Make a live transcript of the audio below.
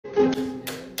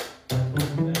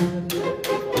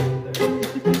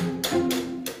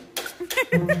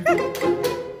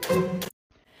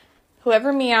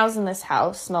Whoever meows in this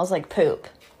house smells like poop.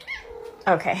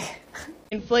 Okay.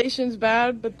 Inflation's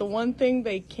bad, but the one thing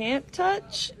they can't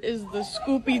touch is the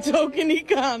Scoopy token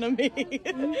economy.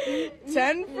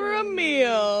 10 for a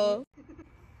meal.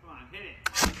 Come on, hit it.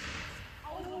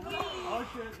 Oh,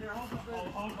 shit. Here, hold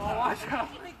on. Oh, watch out.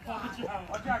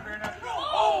 Watch out, Granddad.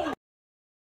 Oh!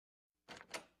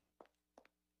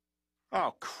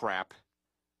 Oh, crap.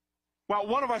 Well,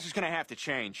 one of us is going to have to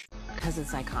change. Because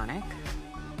it's iconic.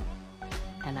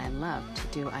 And I love to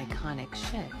do iconic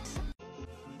shit.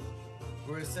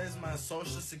 Where it says my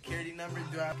social security number,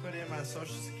 do I put in my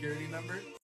social security number?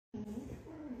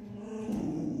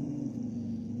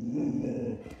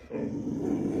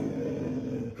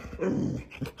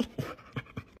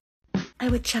 I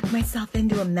would check myself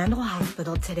into a mental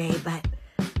hospital today, but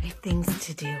I have things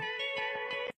to do.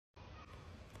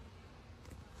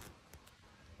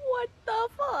 What the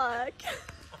fuck?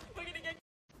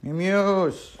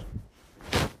 Muse.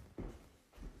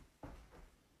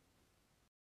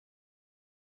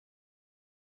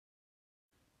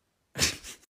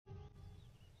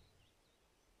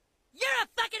 You're a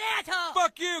fucking asshole!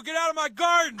 Fuck you! Get out of my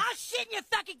garden! I'll shit in your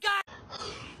fucking garden!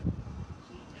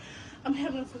 I'm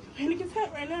having a fucking panic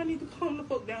attack right now. I need to calm the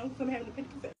fuck down because I'm having a panic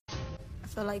attack. I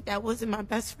feel like that wasn't my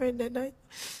best friend that night.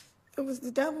 It was the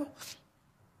devil.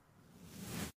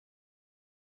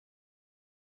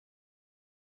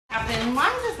 Why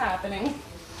is this happening?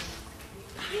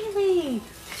 Kylie,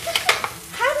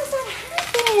 how does that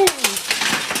happen?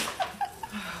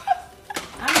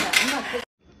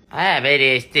 I have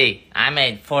ADHD. I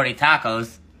made 40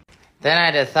 tacos. Then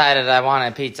I decided I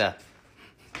wanted pizza.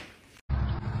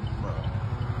 Bro,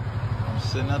 I'm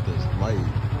sitting at this light.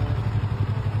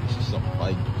 It's just some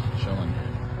bike chilling.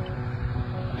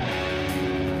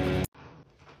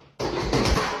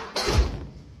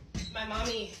 My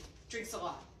mommy drinks a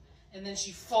lot, and then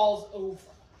she falls over.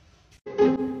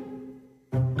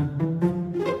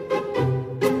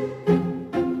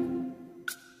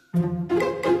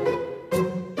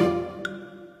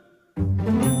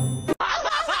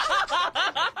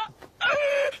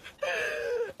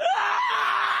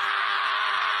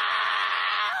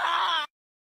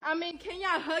 I mean, can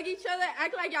y'all hug each other?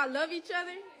 Act like y'all love each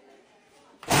other?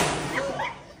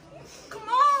 Come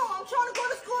on, I'm trying to go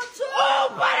to school too. Oh,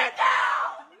 put it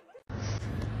down!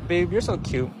 Babe, you're so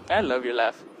cute. I love your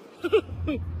laugh.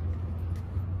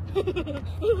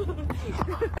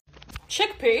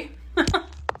 Chickpea? I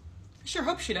sure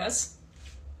hope she does.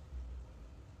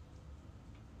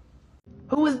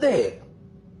 Who is that?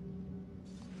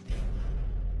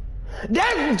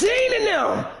 That's Gene and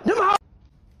them!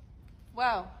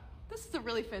 Wow, this is a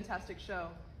really fantastic show.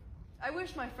 I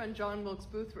wish my friend John Wilkes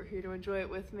Booth were here to enjoy it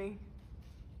with me.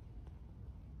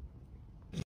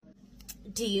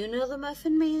 Do you know the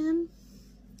Muffin Man?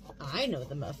 I know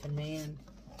the Muffin Man.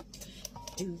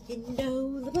 Do you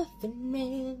know the Muffin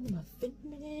Man? The Muffin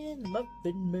Man, the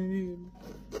Muffin Man.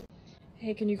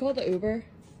 Hey, can you call the Uber?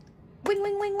 Wing,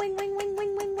 wing, wing, wing, wing, wing,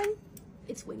 wing, wing, wing.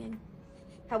 It's winging.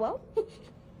 Hello?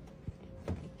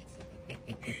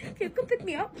 Here, come pick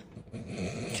me up.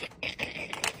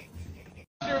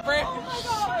 Oh my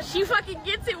god! She fucking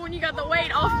gets it when you got the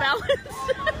weight off balance.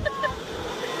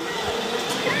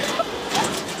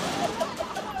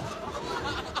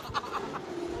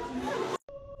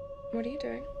 What are you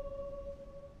doing?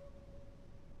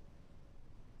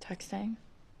 Texting.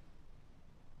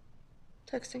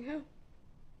 Texting who?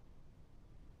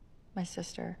 My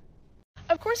sister.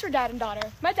 Of course we're dad and daughter.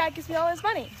 My dad gives me all his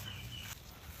money.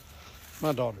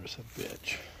 My daughter's a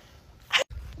bitch.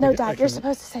 No, Dad, you're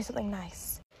supposed to say something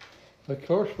nice. Of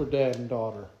course we're dad and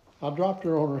daughter. I dropped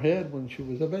her on her head when she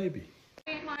was a baby.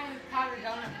 Ate my powdered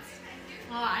donuts.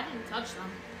 Oh, I didn't touch them.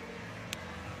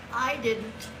 I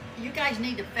didn't. You guys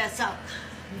need to fess up.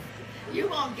 You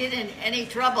won't get in any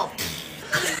trouble.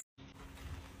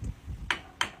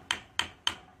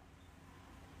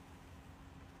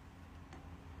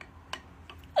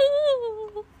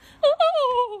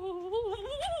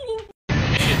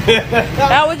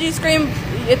 How would you scream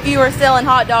if you were selling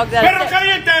hot dogs at Perro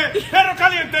caliente! Perro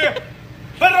caliente!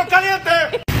 Perro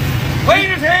caliente! Wait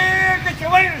is here! Get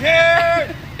your waiters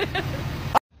here!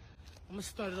 I'm gonna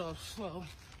start it off slow.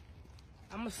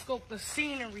 I'm gonna scope the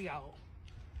scenery out.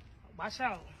 Watch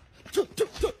out.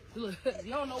 Look,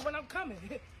 you don't know when I'm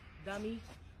coming. Dummy.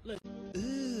 Look.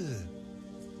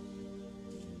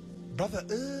 Brother,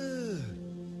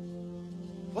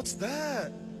 what's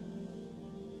that?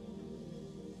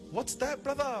 What's that,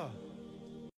 brother?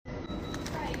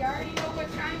 Right, you already know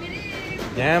what time it is.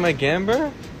 Damn, again, bro?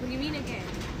 What do you mean again?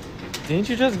 Didn't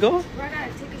you just go? Bro, I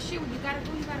gotta take a shit, when you gotta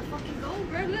go, you gotta fucking go,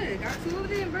 bro. Look, got 2 of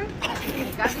them, bro.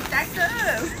 Gotta be stacked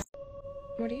up.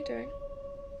 What are you doing?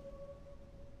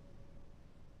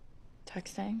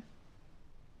 Texting.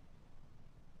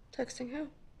 Texting who?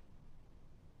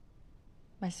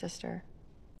 My sister.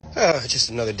 Just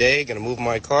another day, gonna move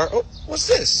my car. Oh, what's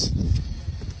this?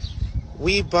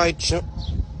 We buy jump.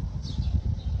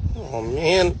 Oh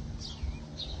man,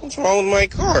 what's wrong with my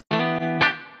car?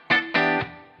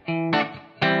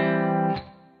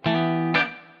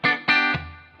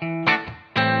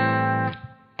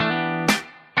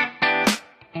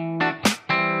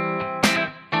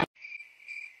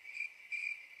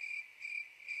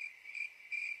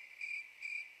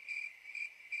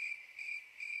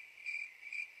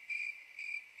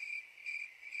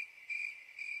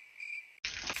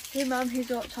 Hey Mom, here's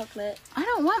your hot chocolate. I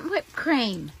don't want whipped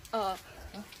cream. Oh.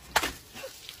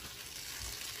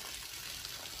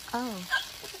 Oh.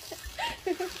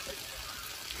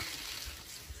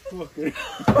 Okay.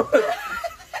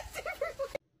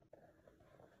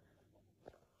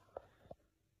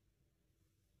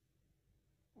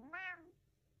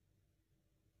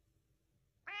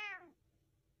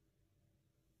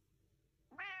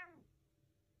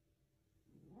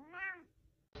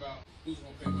 Who's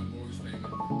gonna pay my mortgage payment?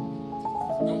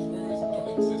 Those worries don't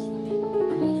exist for me.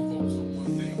 I'm only focused on one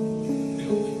thing: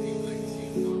 building a legacy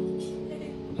of knowledge.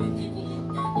 When people look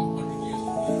back 100 years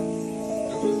from now,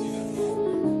 they're gonna see that progress.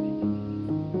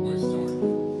 Where it started,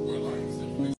 where life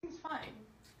simply. Everything's fine.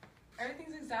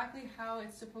 Everything's exactly how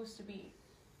it's supposed to be.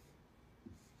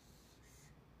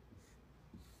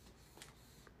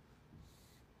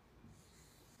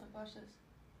 Look, watch this.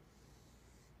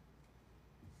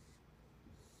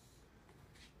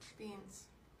 Beans.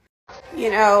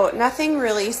 You know, nothing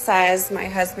really says my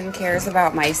husband cares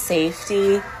about my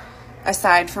safety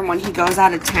aside from when he goes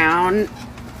out of town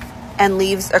and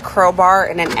leaves a crowbar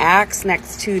and an axe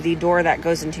next to the door that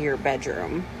goes into your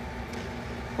bedroom.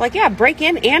 Like, yeah, break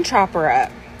in and chop her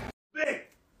up.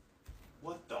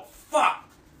 What the fuck?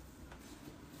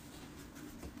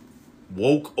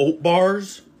 Woke oat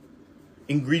bars?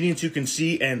 Ingredients you can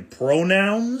see and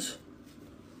pronouns?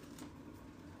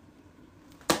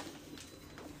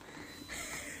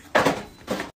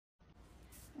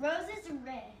 Roses are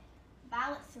red,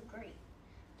 violets are green.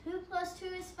 2 + 2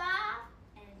 is 5,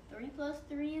 and 3 +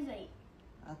 3 is 8.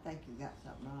 I think you got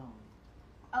something wrong.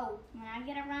 Oh, when I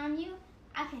get around you,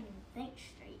 I can't even think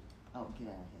straight. Oh, get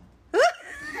out of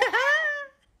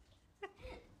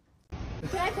here.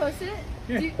 Can I post it?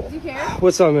 Do you care?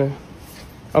 What's up, man?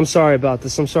 I'm sorry about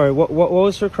this. I'm sorry. What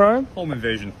was her crime? Home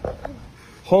invasion.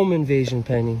 Home invasion,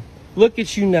 Penny. Look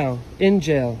at you now, in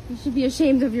jail. You should be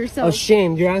ashamed of yourself.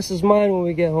 Ashamed. Your ass is mine when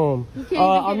we get home. You can't even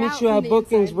I'll get meet out you from at the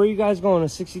Bookings. inside. Where you guys going?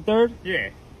 To 63rd? Yeah.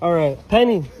 All right.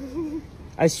 Penny,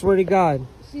 I swear to God.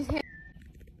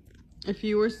 If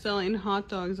you were selling hot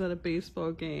dogs at a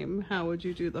baseball game, how would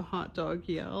you do the hot dog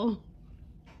yell?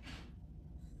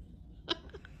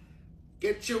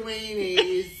 Get your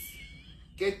weenies.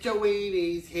 Get your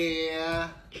weenies here.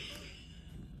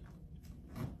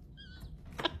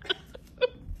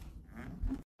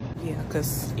 Yeah,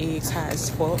 because eggs high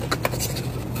as fuck.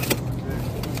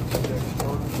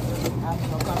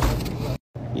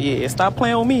 Yeah, stop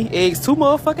playing with me. Eggs too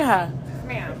motherfucking high.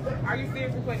 Ma'am, are you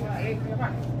seriously putting my eggs in your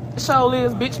pocket? Show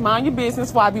is, bitch, mind your business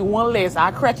before I be one less. I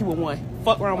crack you with one.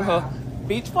 Fuck around with her.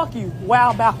 Bitch, fuck you.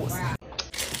 Wild backwards.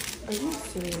 Are you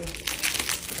serious?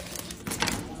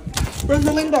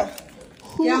 Rosalinda,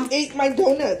 who ate my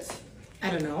donuts?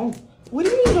 I don't know. What do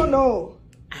you mean you don't know?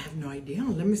 I have no idea.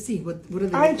 Let me see. What do they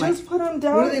look I like? just put them What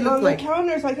down do they look on like? the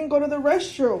counter so I can go to the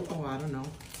restroom. Oh, I don't know.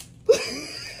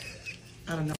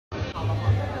 I don't know.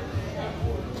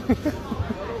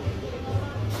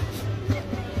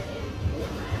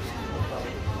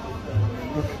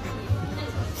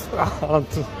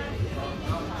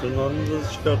 Tırnağını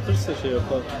da çıkartırsa şey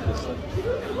yapar. Keser.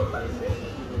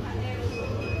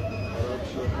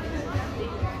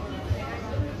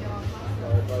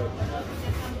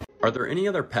 Are there any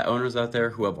other pet owners out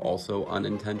there who have also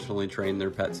unintentionally trained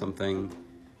their pet something?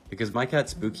 Because my cat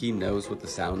Spooky knows what the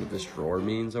sound of this drawer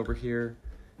means over here,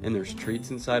 and there's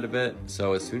treats inside of it,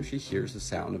 so as soon as she hears the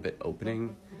sound of it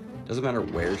opening, doesn't matter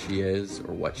where she is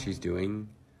or what she's doing,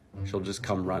 she'll just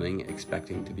come running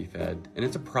expecting to be fed. And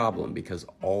it's a problem because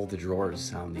all the drawers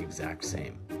sound the exact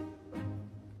same.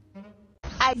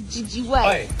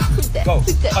 IGGY. Go.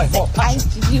 More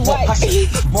passion, more passion,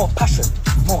 more passion,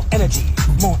 more energy,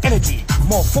 more energy,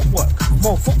 more footwork,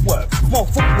 more footwork, more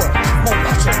footwork, more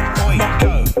passion. Boy,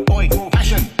 go. Boy, more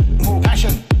passion, more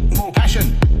passion, more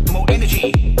passion, more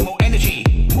energy, more energy,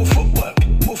 more footwork,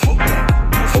 more footwork,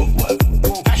 more footwork,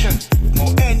 more passion,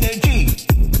 more energy.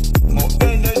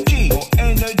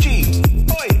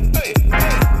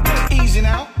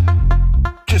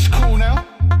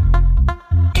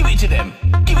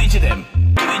 them.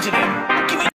 Give it to them.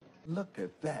 Give it. Look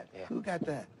at that. Who got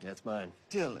that? That's mine.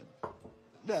 Dylan.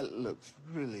 That looks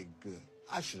really good.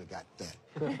 I should have got that.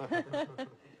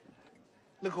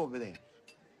 Look over there.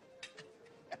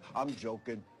 I'm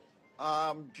joking.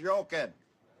 I'm joking.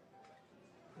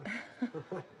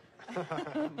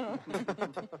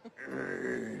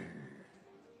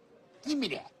 Give me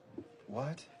that.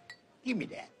 What? Give me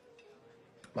that.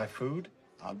 My food?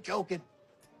 I'm joking.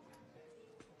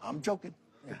 I'm joking.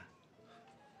 Yeah.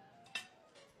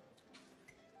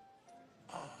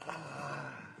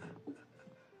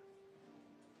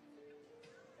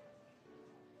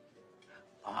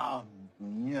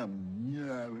 Yum.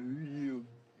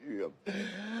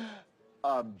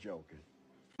 I'm joking.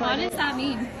 What does that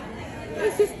mean?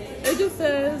 It just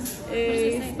says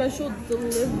a special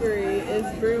delivery is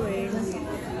brewing. I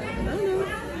don't know.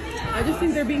 I just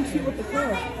think they're being cute with the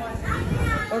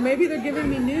cup. Or maybe they're giving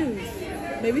me news.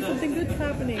 Maybe something good's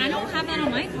happening. I don't have that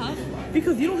on my cup.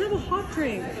 Because you don't have a hot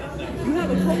drink. You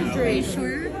have a cold drink. Are you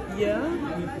sure? Yeah.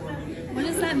 What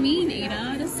does that mean,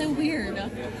 Ada? That's so weird.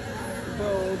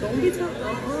 Bro, don't be telling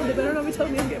they better not be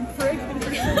telling me I'm getting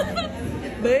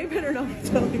pregnant. They better not be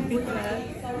telling me that.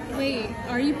 Wait,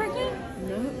 are you pregnant?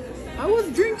 No. I was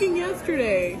drinking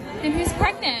yesterday. And who's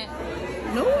pregnant?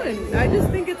 No one. I just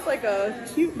think it's like a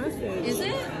cute message. Is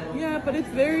it? Yeah, but it's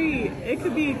very, it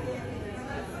could be.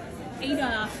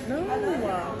 Ada. No.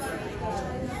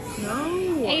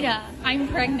 No. Ada, I'm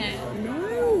pregnant.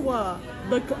 No.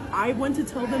 Look, I went to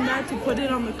tell them that to put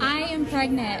it on the. I am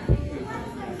pregnant.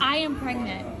 I am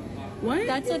pregnant. What?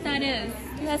 That's what that is.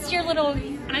 That's your little,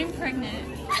 I'm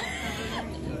pregnant.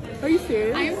 Are you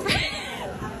serious? I'm pregnant.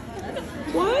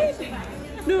 What?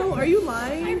 No, are you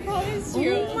lying? I promise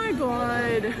you. Oh my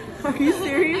god. Are you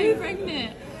serious? I'm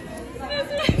pregnant.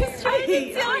 I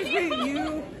hate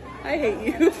you. I hate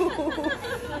you.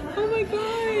 Oh my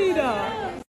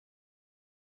god.